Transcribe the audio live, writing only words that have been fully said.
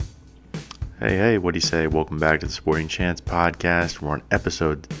Hey, what do you say? Welcome back to the Sporting Chance podcast. We're on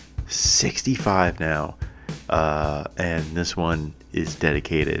episode 65 now. And this one is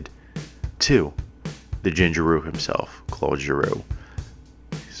dedicated to the Giroux himself, Claude Giroux.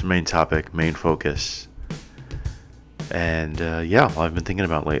 He's the main topic, main focus. And I've been thinking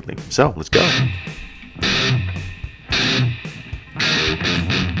about lately. So, let's go.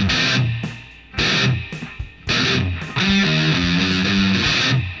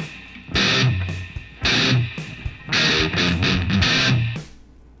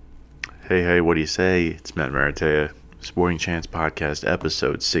 Hey, what do you say? It's Matt Maratea, Sporting Chance Podcast,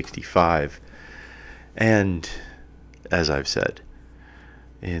 episode 65. And as I've said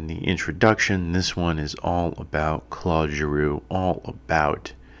in the introduction, this one is all about Claude Giroux, all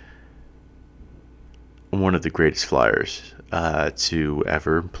about one of the greatest Flyers to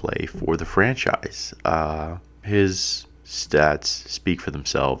ever play for the franchise. His stats speak for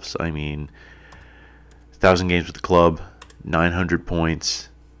themselves. I mean, 1,000 games with the club, 900 points.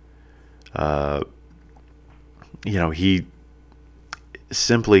 He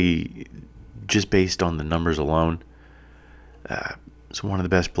simply, just based on the numbers alone, is one of the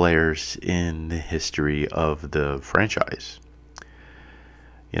best players in the history of the franchise.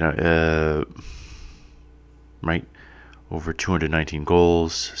 Right? Over 219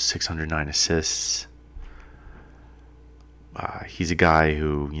 goals, 609 assists. He's a guy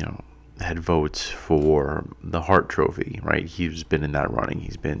who, had votes for the Hart Trophy, right? He's been in that running.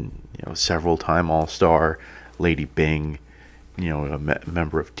 He's been, several-time All-Star, Lady Byng, a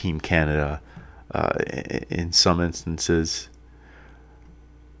member of Team Canada in some instances.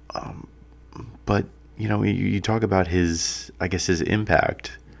 But, you talk about his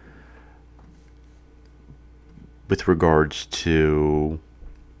impact with regards to,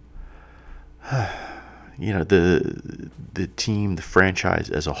 the team, the franchise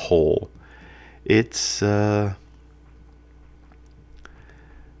as a whole. It's I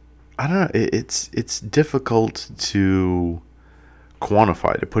don't know. It's difficult to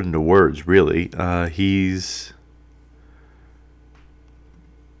quantify, to put into words. Really, he's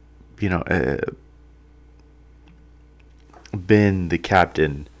been the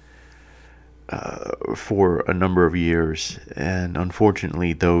captain for a number of years, and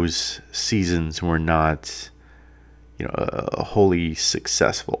unfortunately, those seasons were not, wholly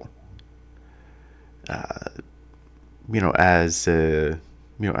successful. As a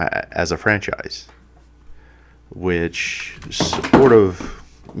franchise, which sort of,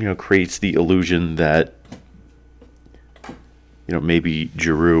 creates the illusion that, maybe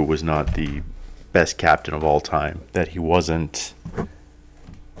Giroux was not the best captain of all time, that he wasn't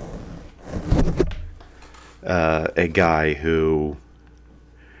a guy who,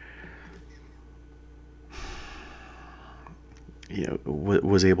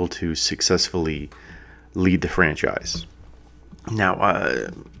 was able to successfully lead the franchise. Now,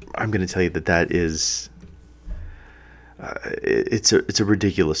 I'm going to tell you that is, it's a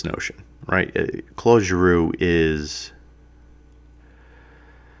ridiculous notion, right? Claude Giroux is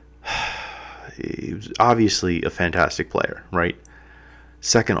obviously a fantastic player, right?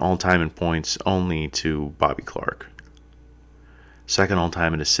 Second all-time in points, only to Bobby Clark. Second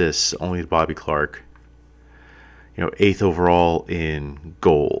all-time in assists, only to Bobby Clark. Eighth overall in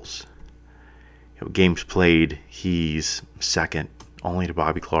goals. Games played, he's second, only to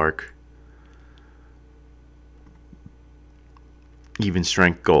Bobby Clark. Even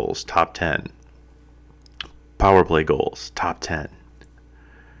strength goals, top 10. Power play goals, top 10.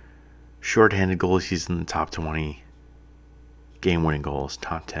 Shorthanded goals, he's in the top 20. Game-winning goals,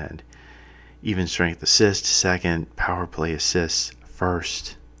 top 10. Even strength assists, second. Power play assists,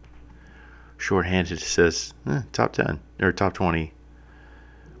 first. Shorthanded assists, top 10 or top 20.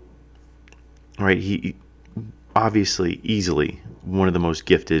 Right, he obviously easily one of the most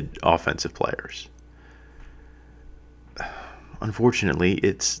gifted offensive players. Unfortunately,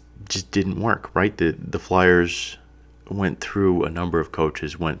 it's just didn't work, right? The Flyers went through a number of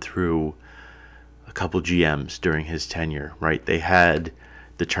coaches, went through a couple GMs during his tenure, right? They had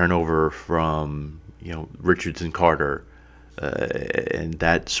the turnover from, Richardson, Carter, and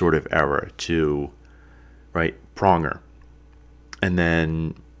that sort of era to, right, Pronger. And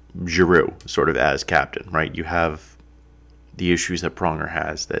then Giroux sort of as captain, right? You have the issues that Pronger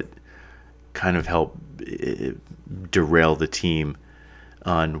has that kind of help derail the team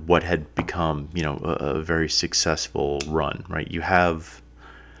on what had become, a very successful run, right? You have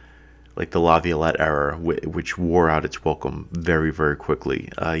like the Laviolette era, which wore out its welcome very, very quickly.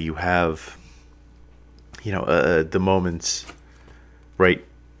 You have, the moments, right,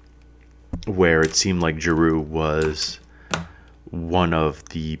 where it seemed like Giroux was one of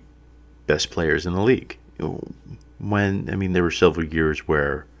the best players in the league. When, I mean, there were several years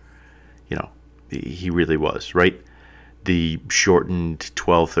where, you know, he really was, right? The shortened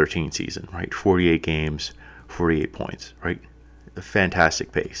 12-13 season, right? 48 games, 48 points, right? A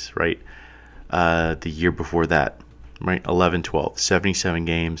fantastic pace, right? The year before that, right? 11-12, 77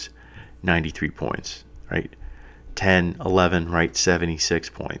 games, 93 points, right? 10-11, right? 76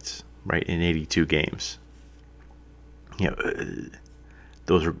 points, right? In 82 games.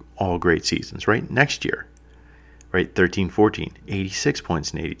 Those are all great seasons, right? Next year, right? 13-14, 86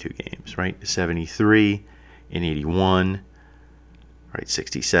 points in 82 games, right? 73 in 81, right?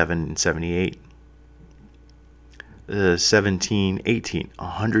 67 and 78. 17-18,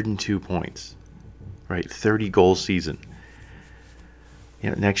 102 points, right? 30 goal season.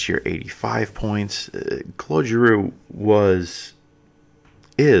 Next year, 85 points. Claude Giroux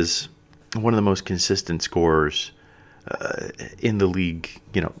is one of the most consistent scorers in the league,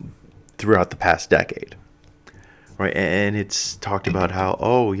 throughout the past decade. Right, and it's talked about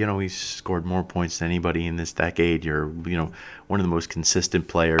how, he's scored more points than anybody in this decade. You're, one of the most consistent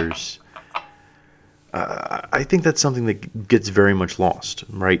players. I think that's something that gets very much lost,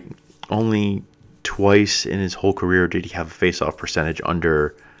 right? Only twice in his whole career did he have a face-off percentage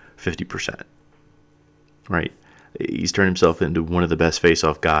under 50%, right? He's turned himself into one of the best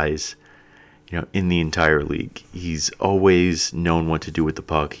face-off guys, in the entire league. He's always known what to do with the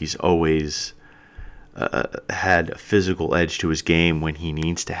puck. He's always had a physical edge to his game when he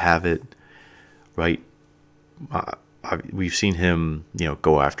needs to have it, right? We've seen him,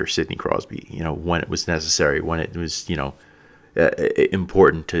 go after Sidney Crosby, when it was necessary, when it was,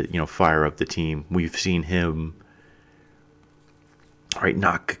 important to, fire up the team. We've seen him, right,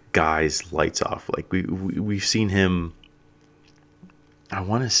 knock guys' lights off. Like we've seen him. I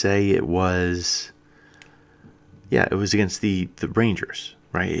want to say it was against the Rangers,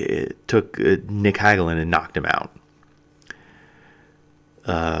 right? It took Nick Hagelin and knocked him out.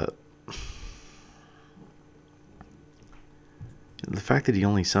 The fact that he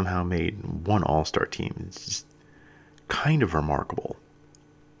only somehow made one All-Star team is just kind of remarkable,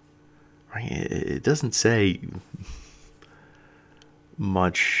 right? It doesn't say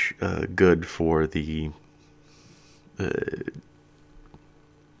much good for the,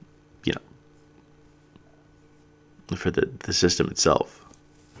 for the system itself.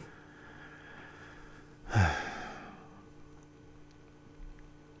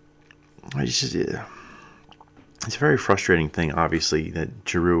 It's a very frustrating thing, obviously, that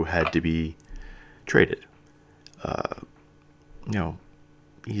Giroux had to be traded.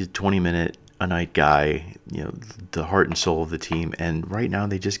 He's a 20-minute a night guy, the heart and soul of the team, and right now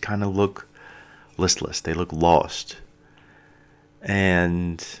they just kind of look listless. They look lost.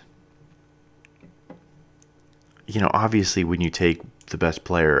 And obviously when you take the best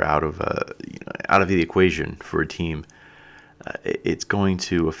player out of the equation for a team, it's going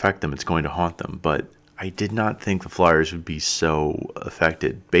to affect them. It's going to haunt them. But I did not think the Flyers would be so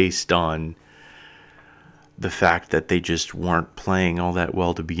affected based on the fact that they just weren't playing all that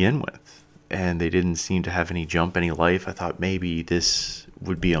well to begin with, and they didn't seem to have any jump, any life. I thought maybe this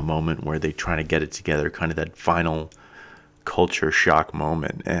would be a moment where they try to get it together, kind of that final culture shock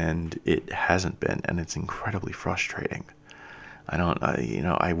moment, and it hasn't been, and it's incredibly frustrating.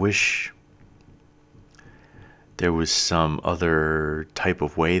 I wish there was some other type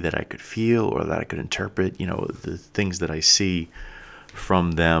of way that I could feel or that I could interpret, the things that I see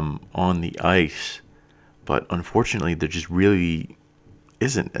from them on the ice. But unfortunately, there just really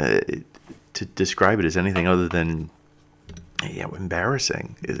isn't. To describe it as anything other than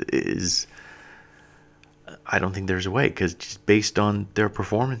embarrassing is I don't think there's a way, because just based on their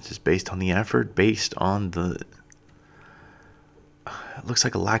performances, based on the effort, based on it looks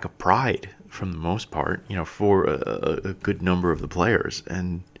like a lack of pride from the most part, for a good number of the players.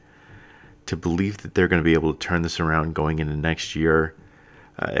 And to believe that they're going to be able to turn this around going into next year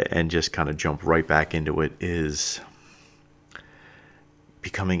and just kind of jump right back into it is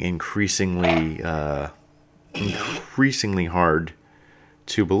becoming increasingly hard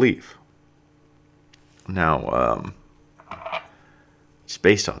to believe. Now, just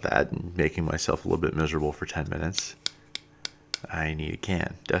based on that and making myself a little bit miserable for 10 minutes, I need a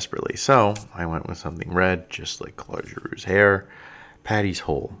can desperately. So I went with something red, just like Claude Giroux's hair. Paddy's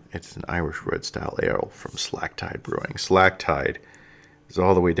Hole. It's an Irish red style ale from Slack Tide Brewing. Slack Tide is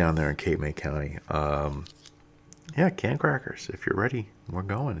all the way down there in Cape May County. Can crackers. If you're ready, we're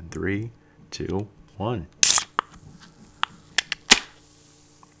going in 3, 2, 1.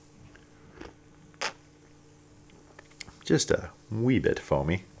 Just a wee bit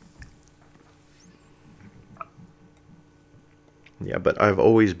foamy. Yeah, but I've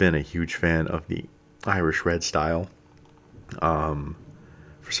always been a huge fan of the Irish Red style. For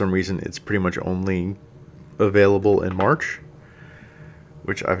some reason, it's pretty much only available in March,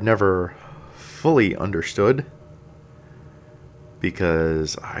 which I've never fully understood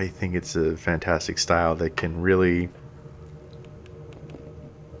because I think it's a fantastic style that can really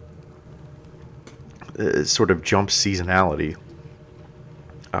sort of jump seasonality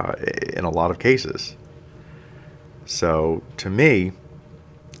in a lot of cases. So to me,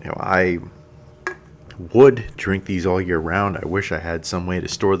 I would drink these all year round. I wish I had some way to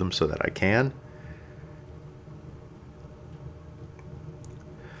store them so that I can.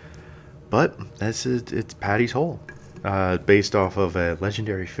 But it's Paddy's Hole, based off of a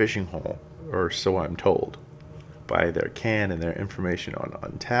legendary fishing hole, or so I'm told, by their can and their information on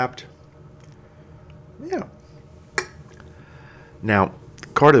Untapped. Yeah. Now,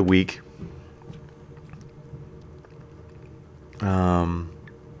 card of the week.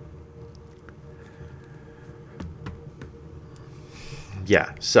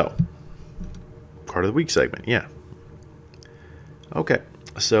 Yeah, so card of the week segment. Yeah. Okay.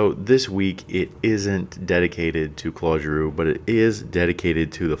 So this week it isn't dedicated to Claude Giroux, but it is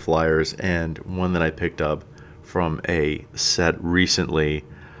dedicated to the Flyers, and one that I picked up from a set recently.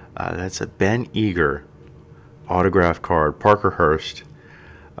 That's a Ben Eager autograph card, Parker Hurst.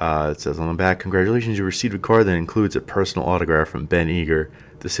 It says on the back, "Congratulations, you received a card that includes a personal autograph from Ben Eager.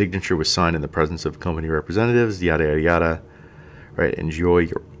 The signature was signed in the presence of company representatives, yada, yada, yada. Right, enjoy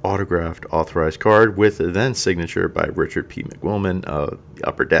your autographed authorized card with the then signature by Richard P. McWillman of the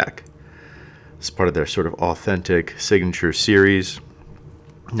Upper Deck." It's part of their sort of authentic signature series.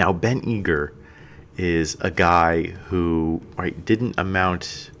 Now, Ben Eager is a guy who didn't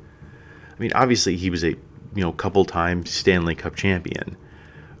amount. I mean, obviously he was a couple time Stanley Cup champion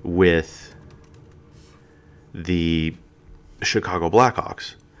with the Chicago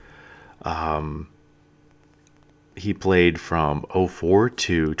Blackhawks. He played from 2004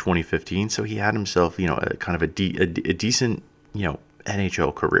 to 2015, so he had himself, a kind of a decent,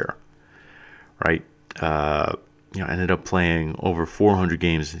 NHL career, right? Ended up playing over 400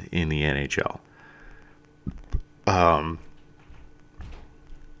 games in the NHL.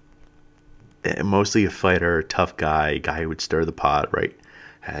 Mostly a fighter, tough guy who would stir the pot, right?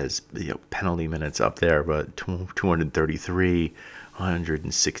 Has penalty minutes up there, but 233,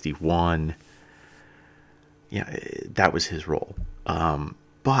 161. Yeah, that was his role.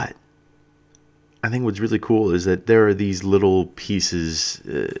 But I think what's really cool is that there are these little pieces,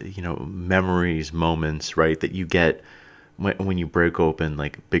 memories, moments, right, that you get when you break open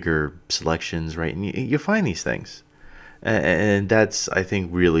like bigger selections, right, and you find these things. And that's, I think,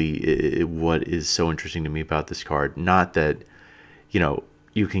 really what is so interesting to me about this card. Not that,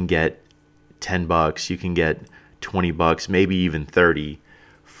 you can get $10, you can get $20, maybe even 30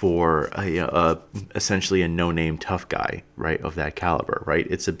 for essentially a no-name tough guy, right, of that caliber, right?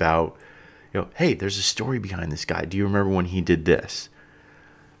 It's about, hey, there's a story behind this guy. Do you remember when he did this?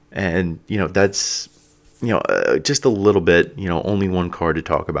 And, that's, just a little bit, only one card to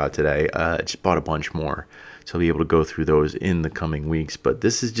talk about today. I just bought a bunch more, so I'll be able to go through those in the coming weeks. But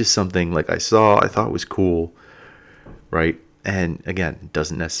this is just something I thought was cool, right? And again,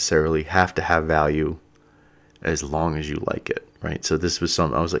 doesn't necessarily have to have value as long as you like it, right? So this was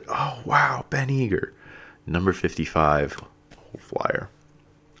something I was like, oh, wow, Ben Eager, number 55, Flyer.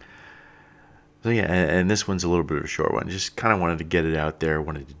 So yeah, and this one's a little bit of a short one. Just kind of wanted to get it out there,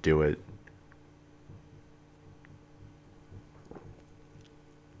 wanted to do it.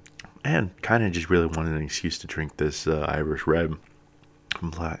 And kind of just really wanted an excuse to drink this Irish Red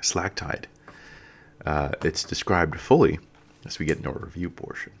from Slacktide. It's described fully as we get into our review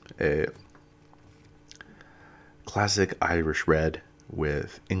portion. Classic Irish Red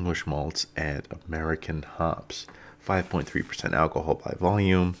with English malts and American hops. 5.3% alcohol by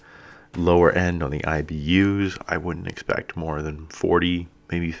volume. Lower end on the IBUs. I wouldn't expect more than 40,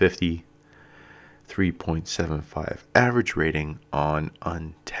 maybe 50. 3.75 average rating on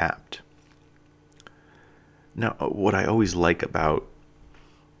Untapped. Now, what I always like about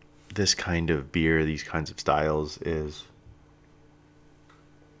this kind of beer, these kinds of styles, is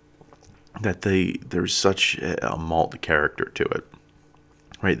that there's such a malt character to it,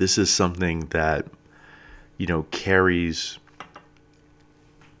 right? This is something that carries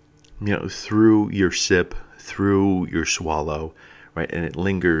through your sip, through your swallow, right? And it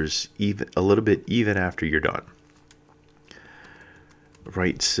lingers even a little bit even after you're done,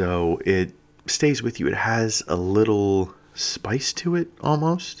 right? So it stays with you. It has a little spice to it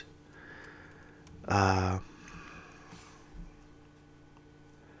almost.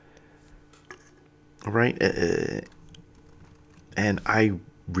 Right? And I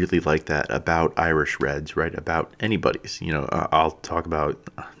really like that about Irish Reds, right? About anybody's. I'll talk about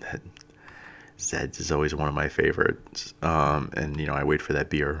that. Zed's is always one of my favorites. And, I wait for that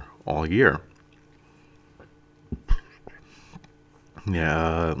beer all year.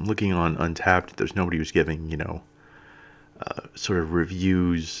 Yeah, looking on Untapped, there's nobody who's giving, sort of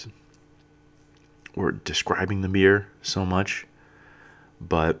reviews or describing the beer so much.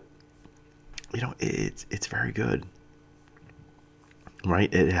 But, it's very good.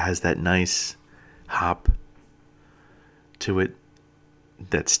 Right? It has that nice hop to it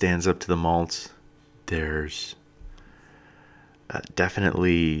that stands up to the malts. There's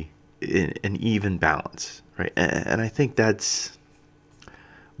definitely an even balance, right? And I think that's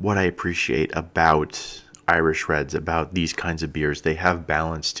what I appreciate about Irish Reds, about these kinds of beers. They have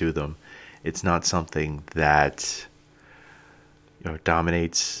balance to them. It's not something that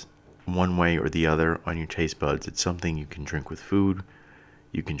dominates one way or the other on your taste buds. It's something you can drink with food,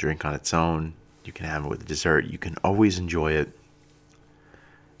 you can drink on its own, you can have it with a dessert. You can always enjoy it.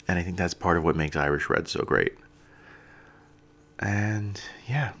 And I think that's part of what makes Irish Red so great. And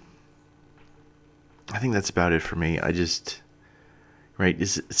yeah, I think that's about it for me. Is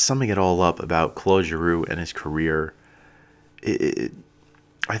summing it all up about Claude Giroux and his career.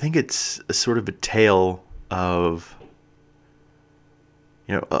 I think it's a sort of a tale of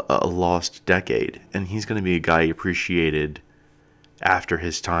a lost decade, and he's going to be a guy appreciated after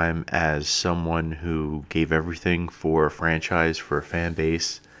his time as someone who gave everything for a franchise, for a fan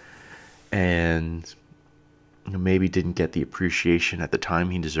base, and maybe didn't get the appreciation at the time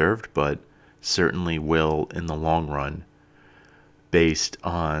he deserved, but certainly will in the long run based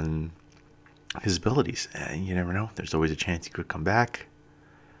on his abilities. And you never know. There's always a chance he could come back.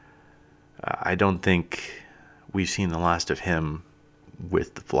 I don't think we've seen the last of him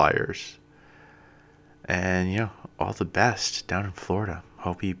with the Flyers. And, all the best down in Florida.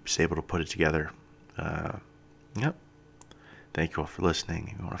 Hope he's able to put it together. Yep. Thank you all for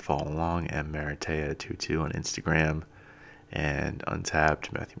listening. If you want to follow along, mmaritea22 on Instagram, and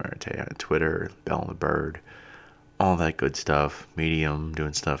Untapped, Matthew Maratea on Twitter, Bell and the Bird, all that good stuff. Medium,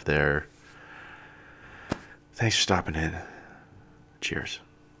 doing stuff there. Thanks for stopping in. Cheers.